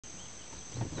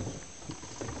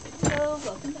Hello,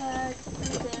 welcome back to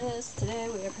practice. Today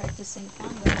we are practicing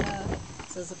conga.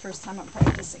 This is the first time I'm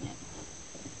practicing it.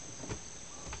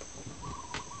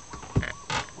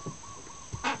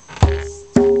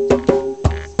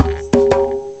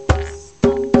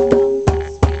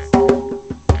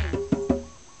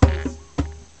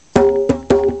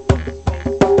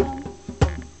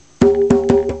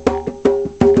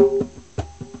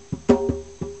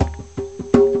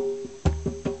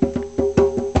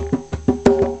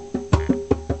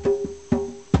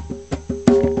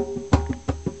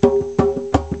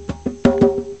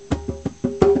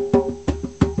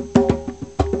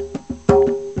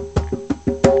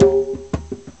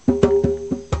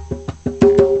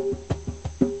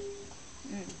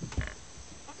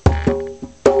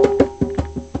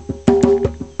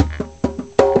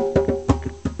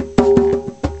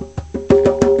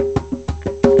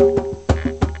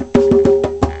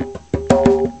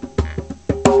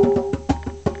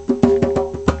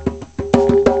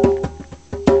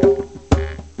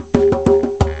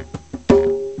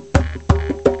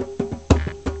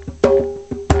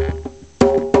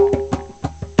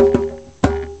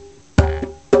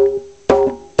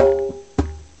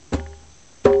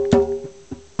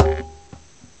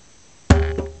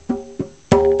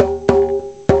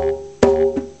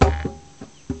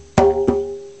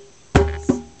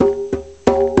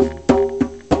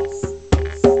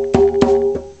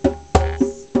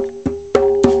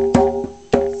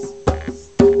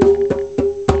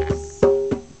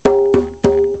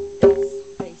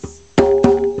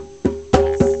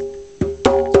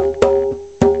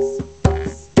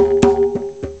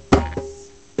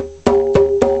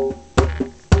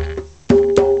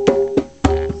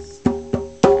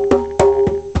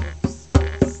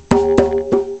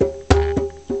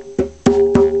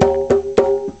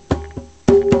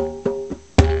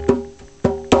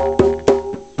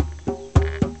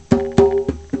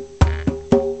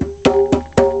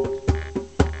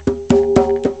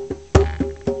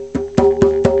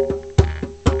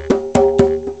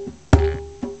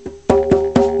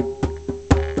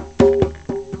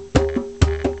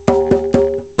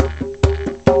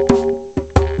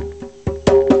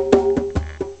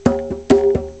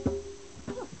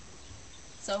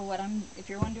 So if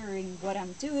you're wondering what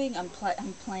I'm doing, I'm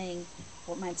playing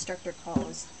what my instructor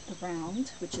calls the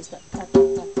round, which is the ta ta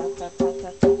ta ta ta ta ta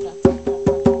ta ta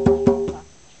ta ta,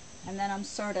 and then I'm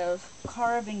sort of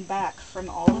carving back from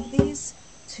all of these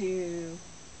to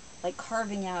like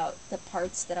carving out the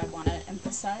parts that I want to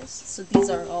emphasize. So these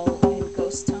are all in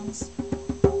ghost tones,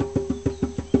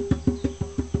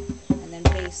 and then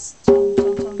bass, tone,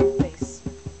 tone, tone, bass,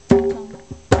 tone, tone,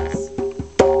 bass,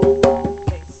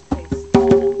 bass, bass,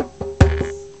 tone, tone.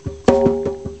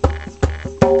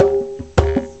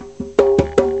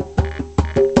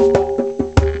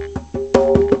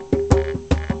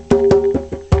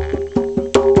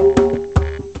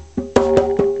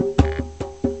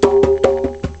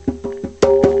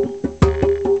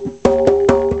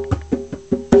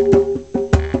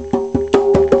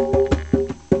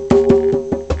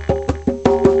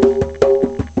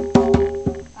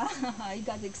 I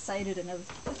got excited and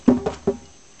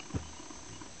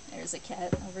there's a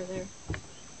cat over there.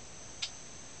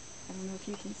 I don't know if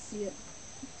you can see it.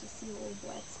 Just see a little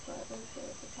black spot right there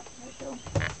at the top. There we go.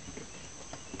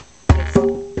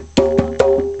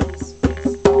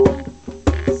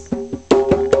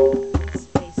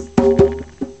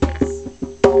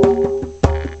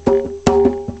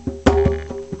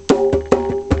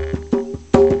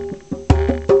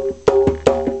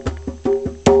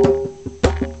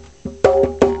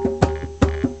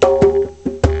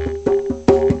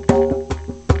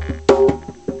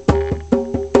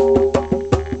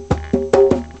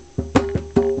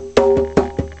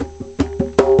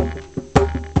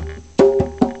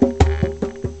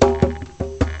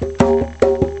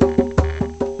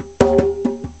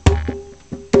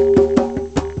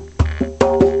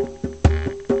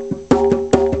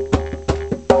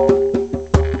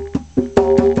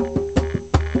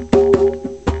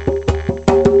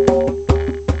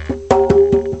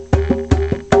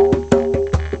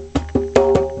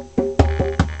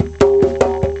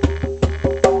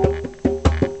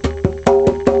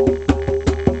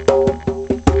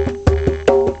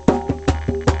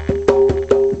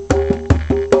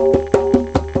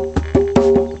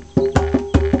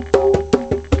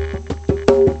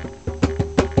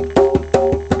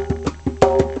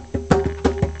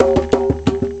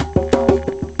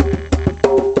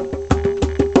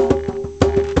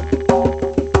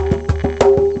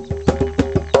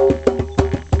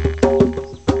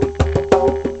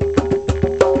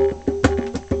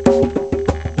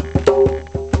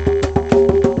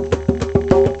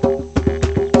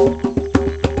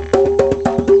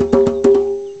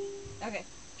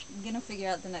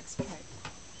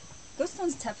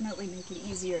 definitely make it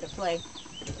easier to play.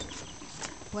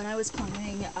 When I was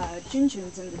playing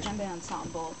Junjuns in the djembe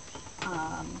ensemble,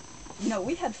 you know,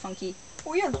 we had funky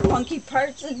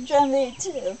parts in djembe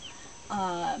too.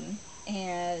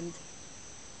 And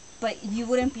but you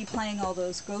wouldn't be playing all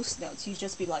those ghost notes. You'd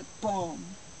just be like boom,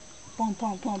 boom,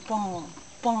 boom, boom, boom,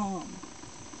 boom,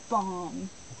 boom,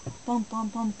 boom, boom,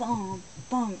 boom, boom,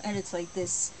 boom, and it's like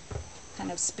this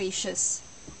kind of spacious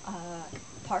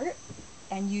part,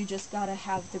 and you just gotta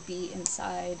have the beat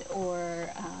inside, or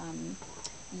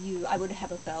I would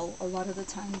have a bell a lot of the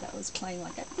time that was playing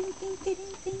like a ding ding ding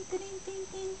ding ding ding ding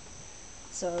ding,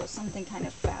 so something kind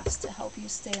of fast to help you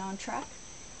stay on track.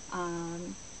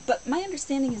 But my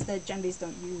understanding is that djembes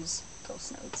don't use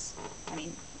ghost notes. I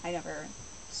mean, I never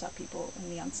saw people in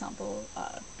the ensemble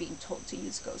being told to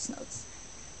use ghost notes.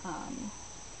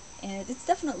 And it's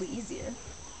definitely easier.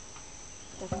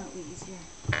 Definitely easier.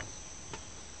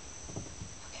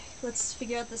 Okay, let's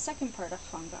figure out the second part of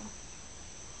conga.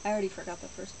 I already forgot the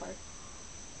first part.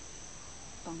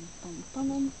 Bum, bum,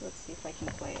 bum. Let's see if I can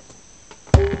play it.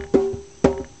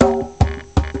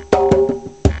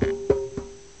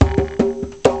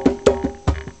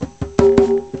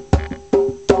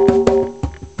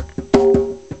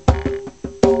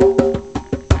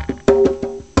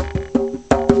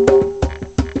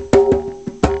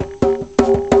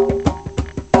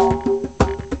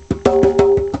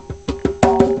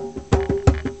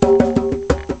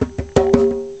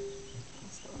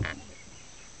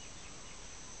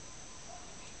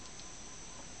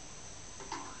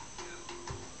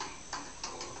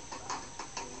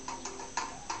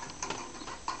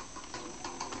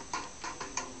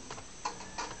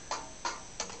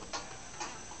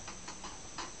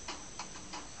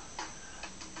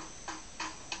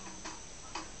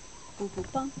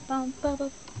 Bum, bum, bum,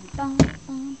 bum, bum,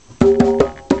 bum.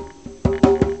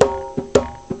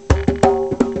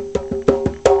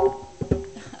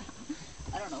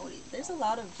 I don't know what there's a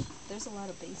lot of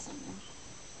bass in there.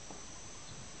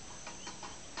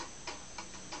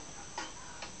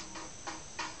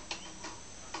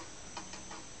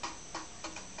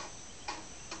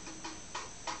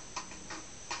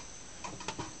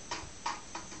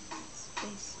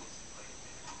 Bass.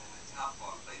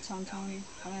 Tone.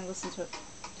 I'm gonna listen to it.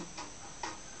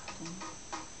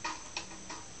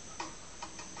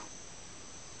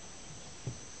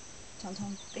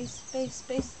 Tone. Bass. Tone.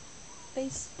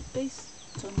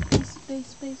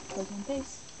 Bass. Plug in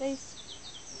bass.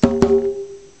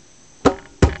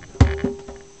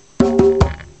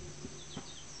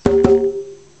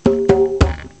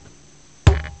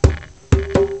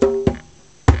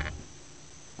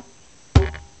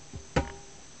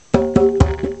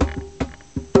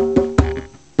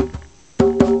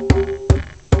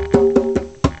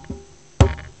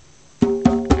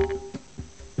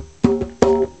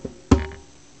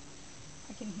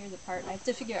 I have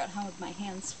to figure out how my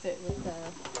hands fit with the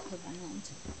band.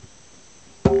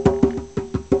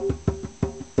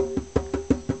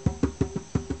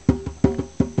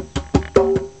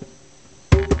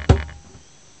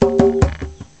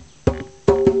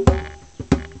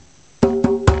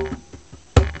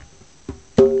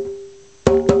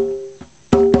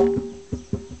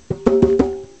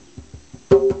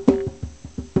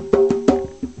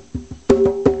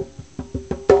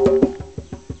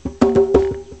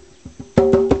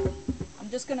 I'm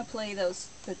just gonna play the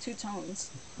two tones,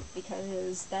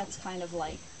 because that's kind of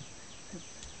like,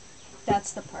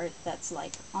 that's the part that's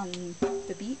like on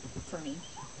the beat for me.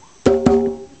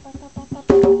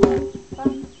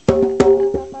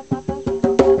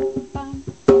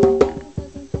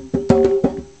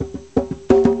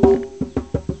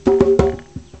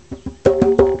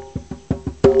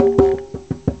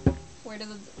 Where do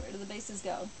the basses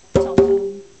go?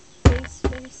 Tone, bass.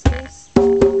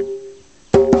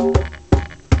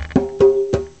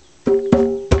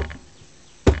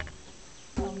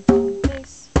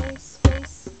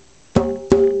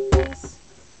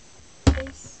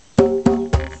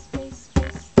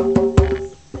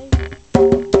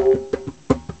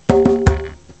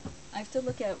 I have to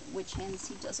look at which hands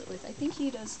he does it with. I think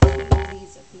he does two of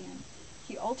these at the end.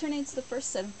 He alternates the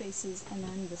first set of basses, and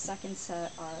then the second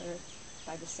set are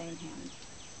by the same hand.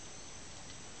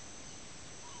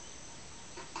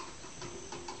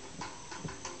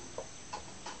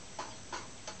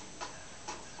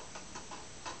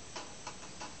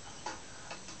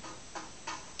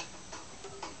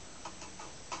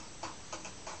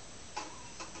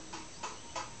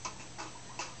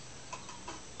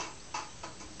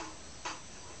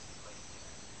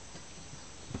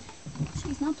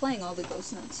 He's not playing all the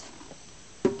ghost notes.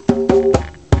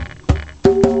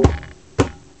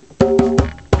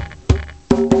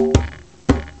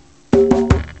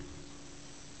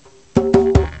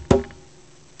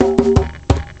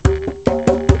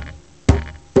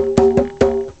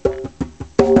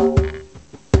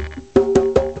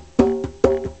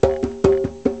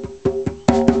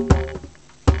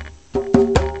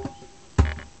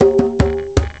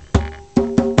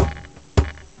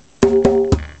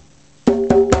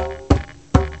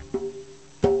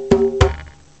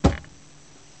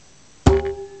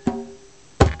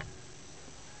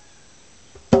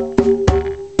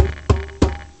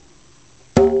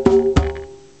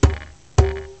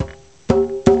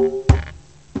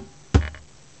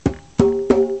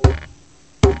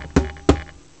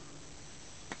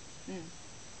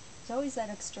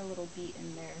 extra little beat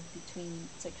in there between.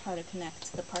 It's like how to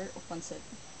connect the part once it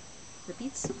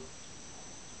repeats.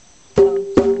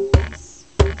 Tone, tone, bass,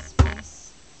 bass,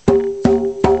 bass, tone,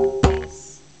 tone,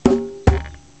 bass.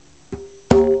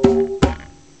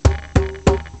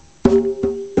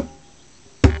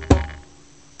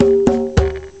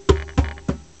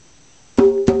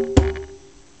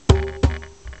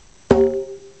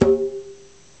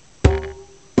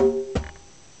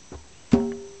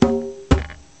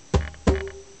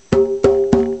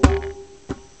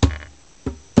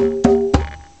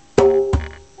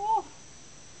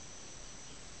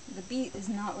 The beat is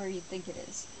not where you think it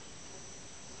is.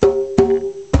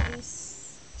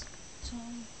 Bass,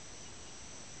 tone.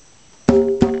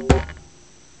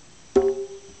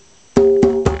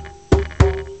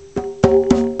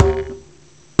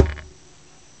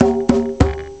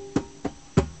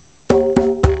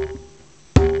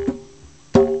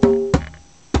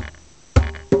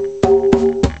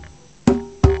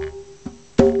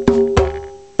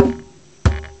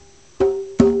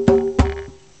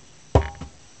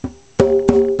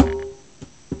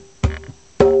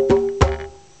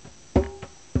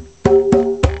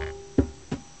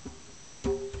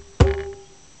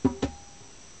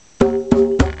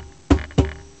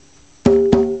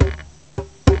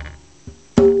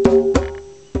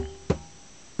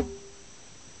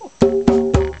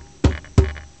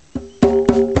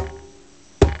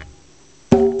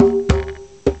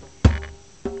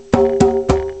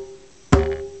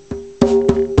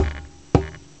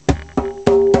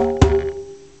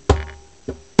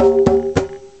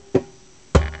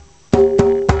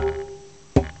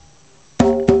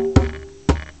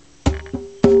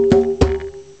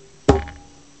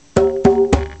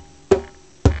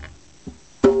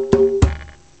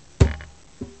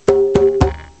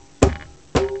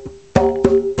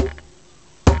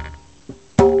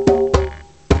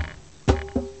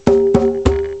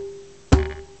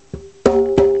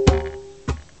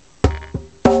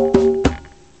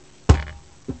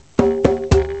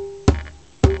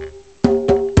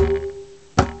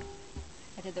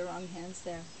 I did the wrong hands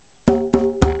there.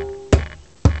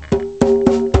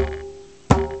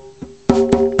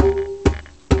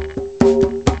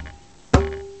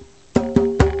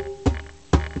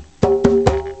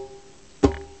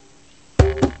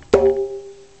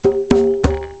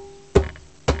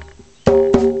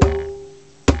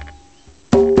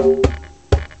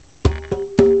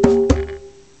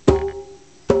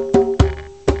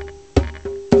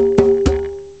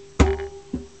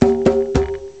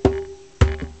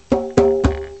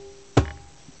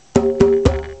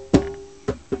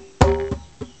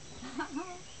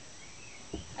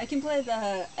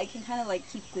 I can kind of like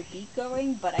keep the beat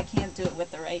going, but I can't do it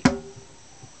with the right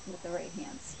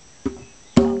hands.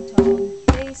 Tone, tone,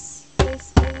 bass,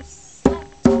 bass, bass, slap,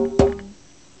 tone, tone.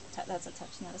 That's a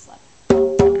touch, not a slap.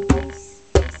 Tone, tone, bass,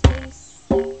 bass, bass,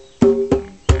 tone,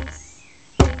 tone, bass,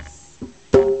 bass,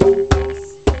 tone, tone,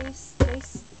 bass, bass,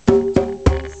 bass, tone, tone,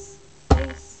 bass,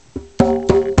 bass, tone,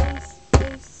 tone, bass,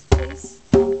 bass, bass,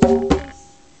 tone, tone, bass.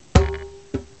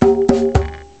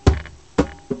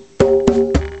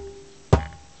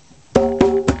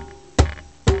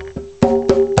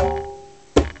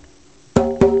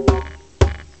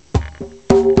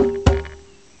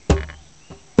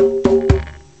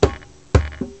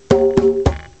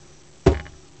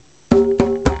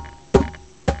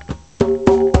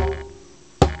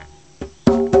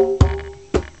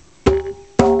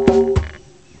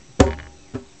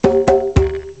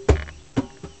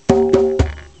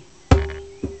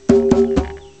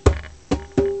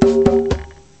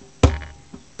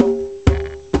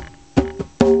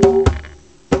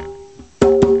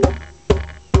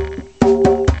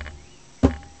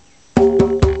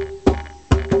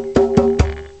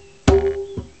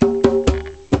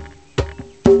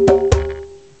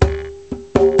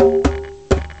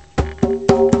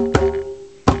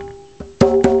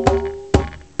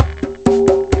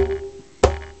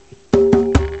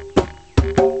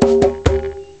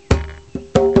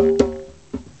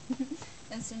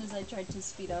 As soon as I tried to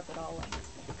speed up, it all went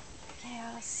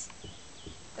chaos.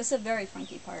 It's a very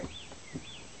funky part.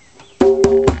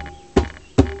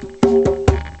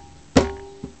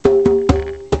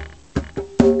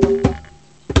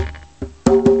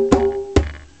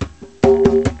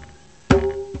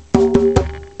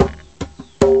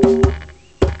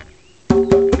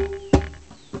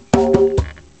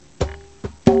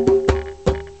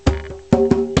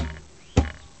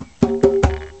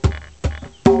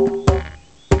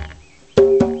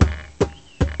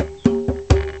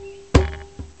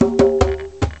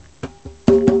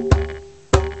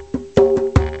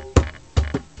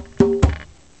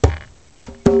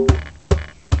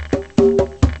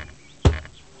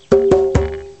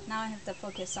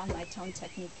 tone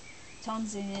technique.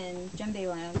 Tones in djembe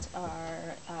land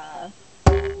are,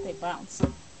 they bounce.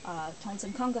 Tones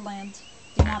in conga land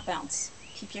do not bounce.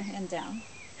 Keep your hand down.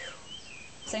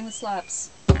 Same with slaps.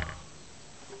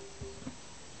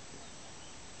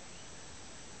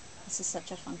 This is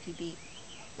such a funky beat.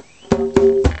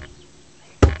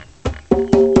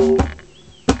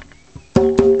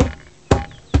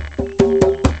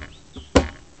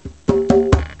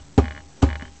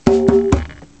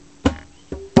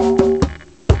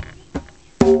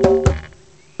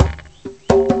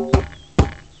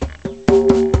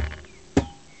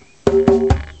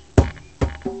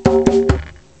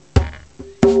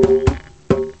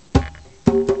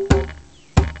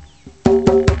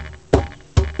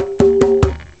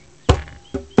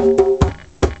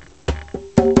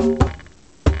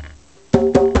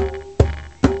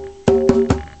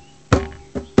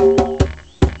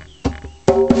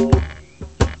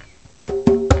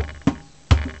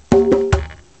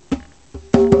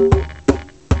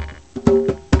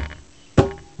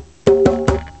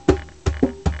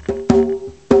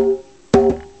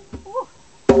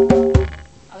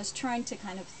 I was trying to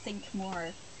kind of think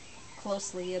more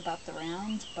closely about the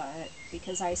round, but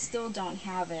because I still don't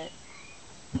have it,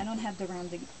 I don't have the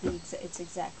round it's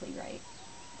exactly right.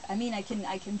 I mean, I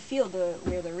can feel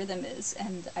where the rhythm is,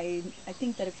 and I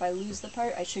think that if I lose the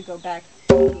part, I should go back.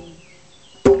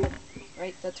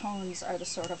 Right, the tones are the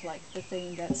sort of like the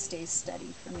thing that stays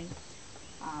steady for me,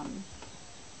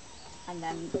 and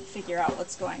then figure out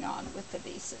what's going on with the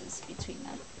basses between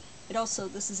them. It also,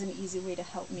 this is an easy way to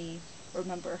help me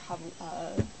remember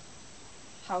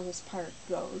how this part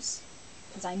goes,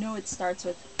 because I know it starts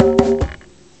with.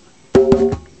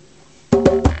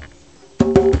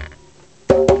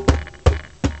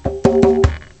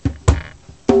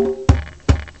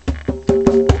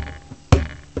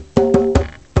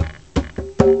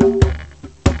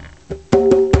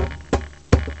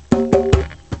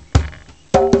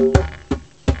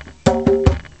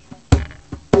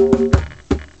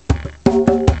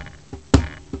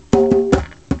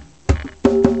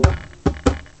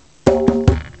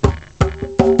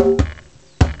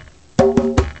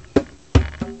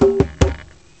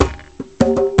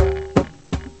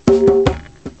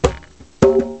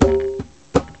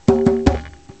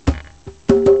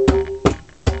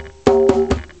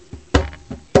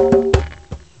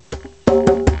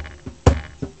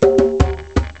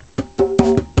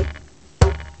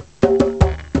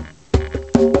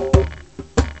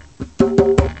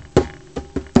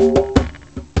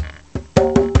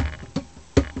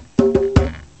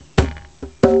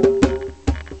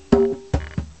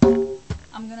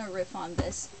 I'm gonna riff on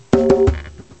this.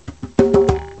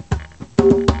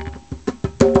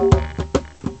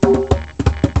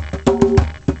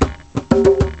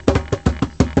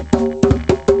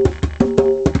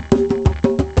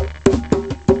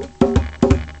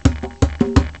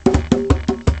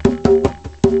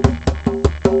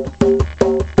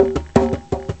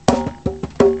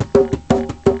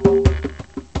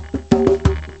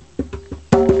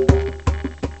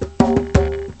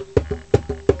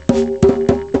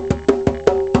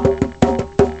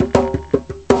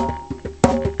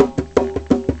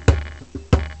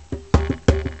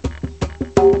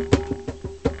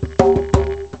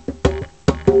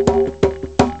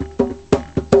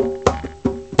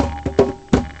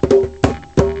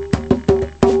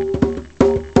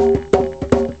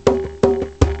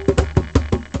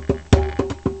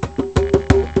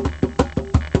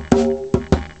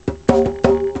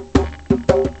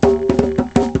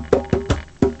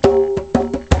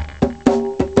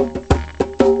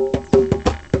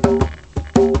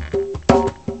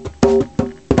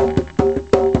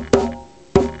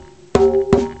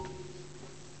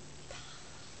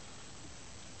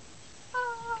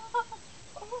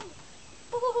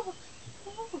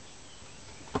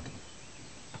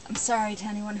 I'm sorry to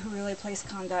anyone who really plays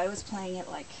conga. I was playing it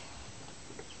like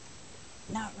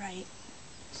not right.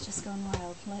 It's just going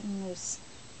wild, letting loose.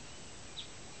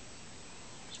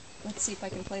 Let's see if I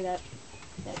can play that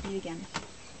beat again.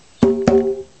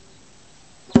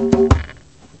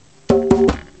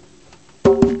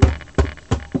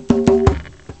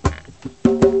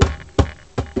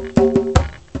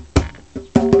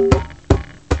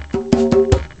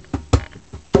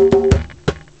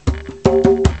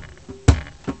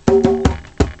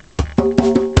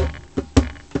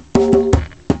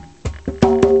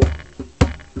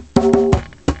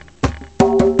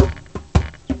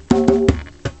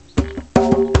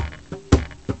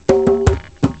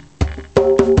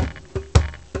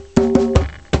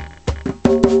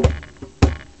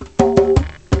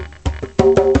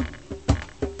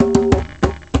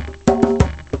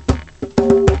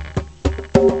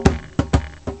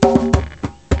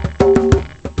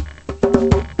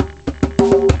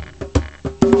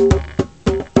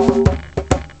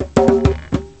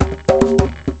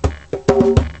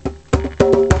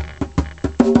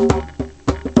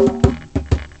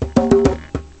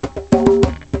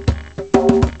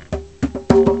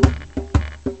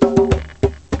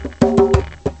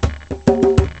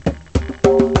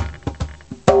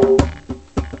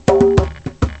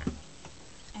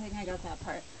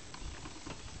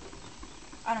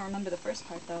 I don't remember the first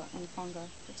part though in conga.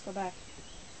 Let's go back.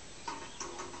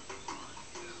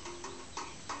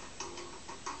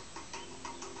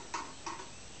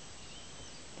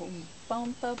 Boom,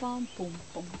 bum, ba, bum, boom,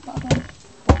 boom, ba, bum, boom.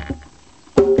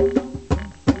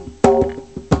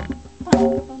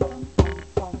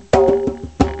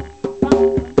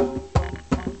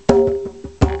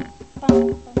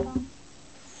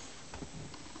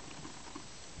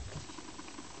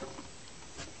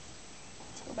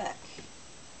 Let's go back.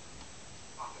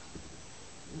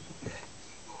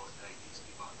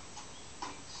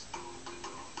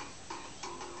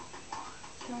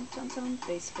 Tom tom tom,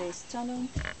 bass bass tom tom,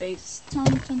 bass tom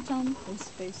tom tom, bass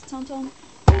bass tom tom,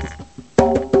 bass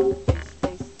bass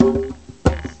bass tom,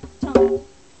 bass tom,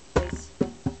 bass.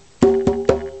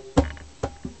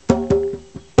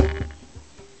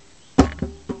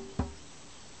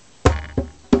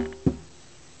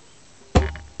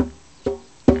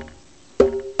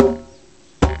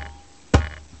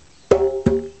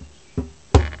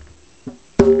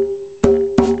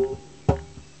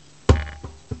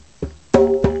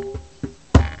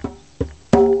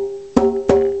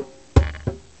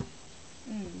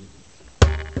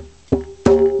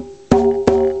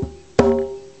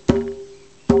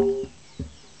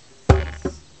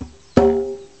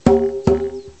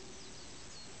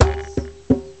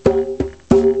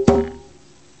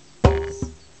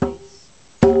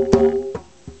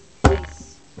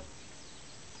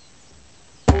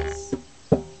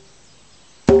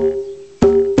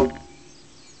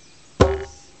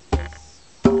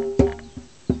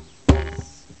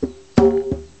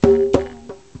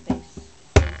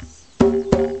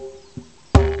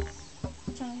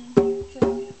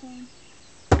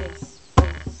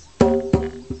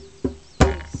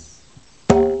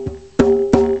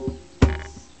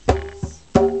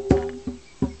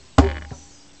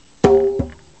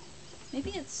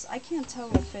 Maybe it's, I can't tell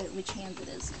which hand it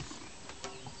is.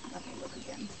 Let me look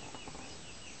again.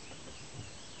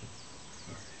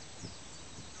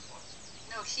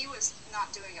 No, he was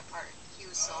not doing a part. He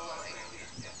was soloing.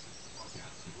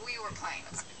 We were playing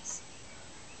the parts.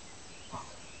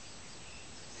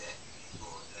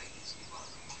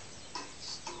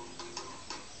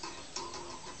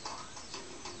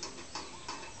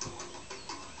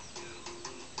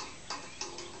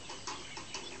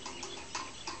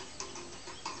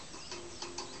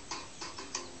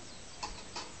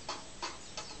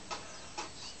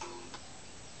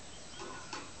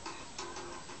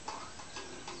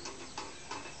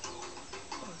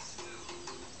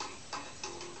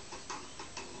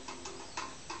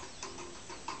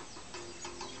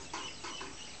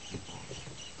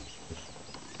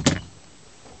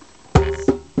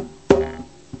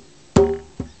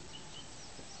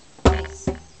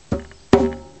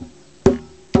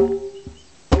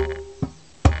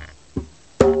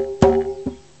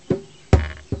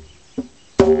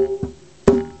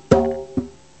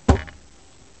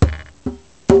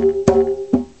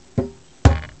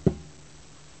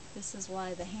 This is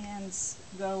why the hands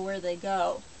go where they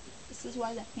go. This is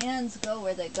why the hands go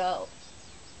where they go.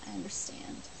 I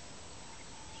understand.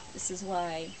 This is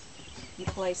why you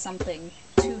play something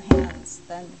two hands,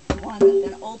 then one,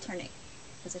 then alternate.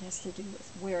 Because it has to do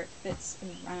with where it fits in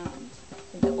the round,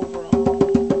 in the overall.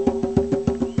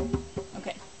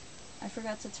 Okay, I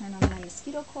forgot to turn on my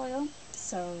mosquito coil,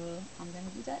 so I'm going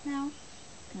to do that now.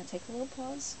 I'm going to take a little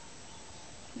pause.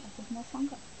 Come back with more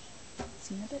funga.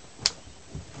 See you in a bit.